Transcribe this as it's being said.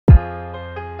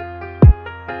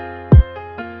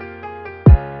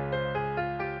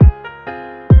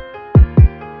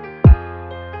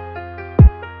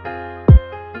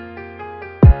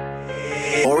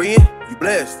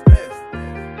blessed.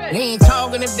 We ain't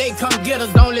talking if they come get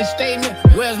us, don't let statement.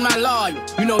 Where's my lawyer?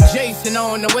 You know Jason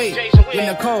on the way. With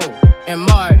Nicole and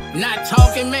Mark. Not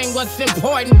talking, man, what's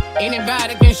important?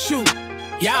 Anybody can shoot.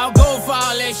 Y'all go for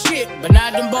all that shit, but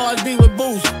not them boys be with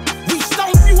Boosie. We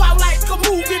stomp you out like a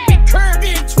movie, big curve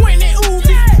in 20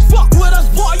 Uzi. Fuck with us,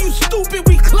 boy, you stupid.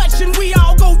 We clutching, we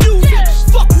all go use it.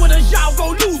 Fuck with us, y'all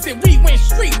go lose it. We went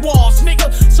street walls, nigga.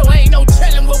 So ain't no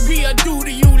telling what we'll do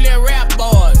to you little rap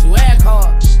boys. Whack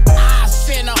hard. I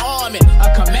send an army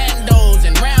of commandos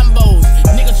and Rambos.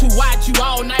 Niggas who watch you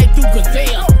all night through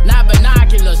gazelles, not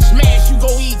binoculars. Smash you,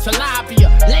 go eat tilapia.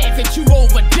 Laugh at you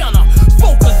over dinner.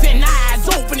 Focus and eyes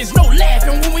open, there's no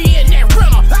laughing when we in that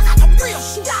rental. I got the real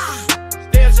shit.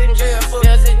 Stairs in jail for,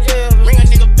 ring a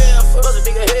nigga bell for, buzz a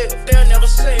nigga head, they'll never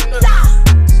say nothing.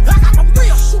 I got the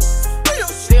real shit.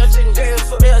 Stairs in jail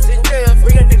for,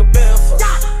 ring a nigga bell for,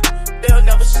 they'll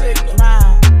never say nothing.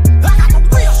 I got the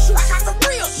real shit. I got the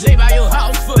real shit. Lay by your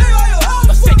house for me.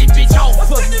 Or set this bitch off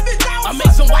for me. Or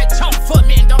make some white chalk for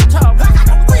me and don't talk. I got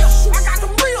the real shit. I got the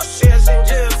real shit. Stairs in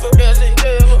jail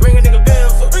for, ring a nigga bell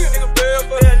for,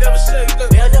 they'll never say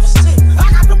nothing. They'll never say nothing. I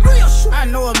got the real shit. I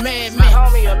know a madman.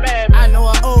 Homie, a madman. I know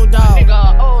an old dog.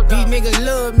 These niggas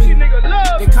love me.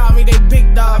 They call me they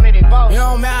big dog. It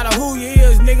don't matter who you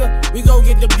is, nigga. We go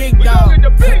get the big dog.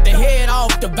 Cut the head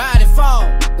off, the body fall.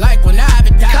 Like when I be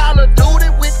died. Call of Duty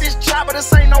with this chopper,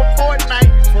 this ain't no Fortnite.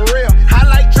 For real. I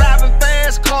like driving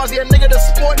fast cars, yeah, nigga, the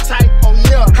sport type. Oh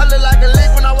yeah. I look like a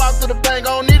lick when I walk through the bank.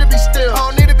 I don't need to be still.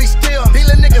 These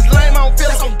little niggas lame, I don't feel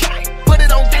like I'm gang. Put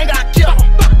it on gang, I kill them.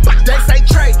 They say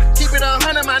trade, keep it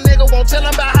 100, my nigga. Won't tell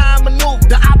them about how I maneuver.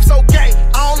 The ops so gay.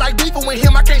 I don't like beefing with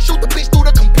him, I can't shoot the bitch through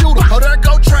the computer. Oh, there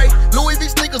go Trey. Louis V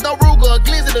sneakers, no Ruger. A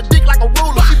glizzy, the dick like a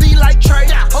ruler. She be like Trey.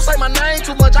 Don't say my name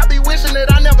too much, I be wishing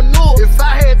that I never knew her. If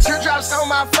I had teardrops on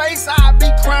my face, I'd be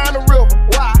crying a river.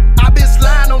 Why? I been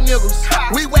sliding on niggas.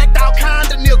 We whacked all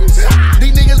kinds of niggas.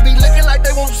 These niggas be looking like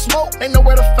they want smoke. Ain't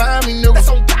nowhere to find me, niggas. That's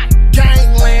on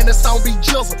gangland, that's on be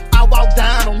jizzle. I walk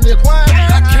down on niggas.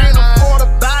 I can't afford a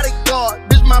bodyguard.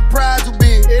 Bitch, my pride too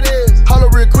big. It is. Hold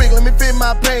up real quick, let me fit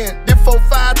my pants. This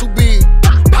 4-5 too big.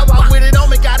 I walk with it on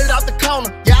me, got it off the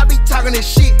corner. Yeah, I be talking this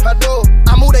shit. I do.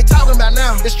 I'm who they talking about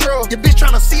now. It's true. Your bitch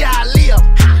tryna see how I live.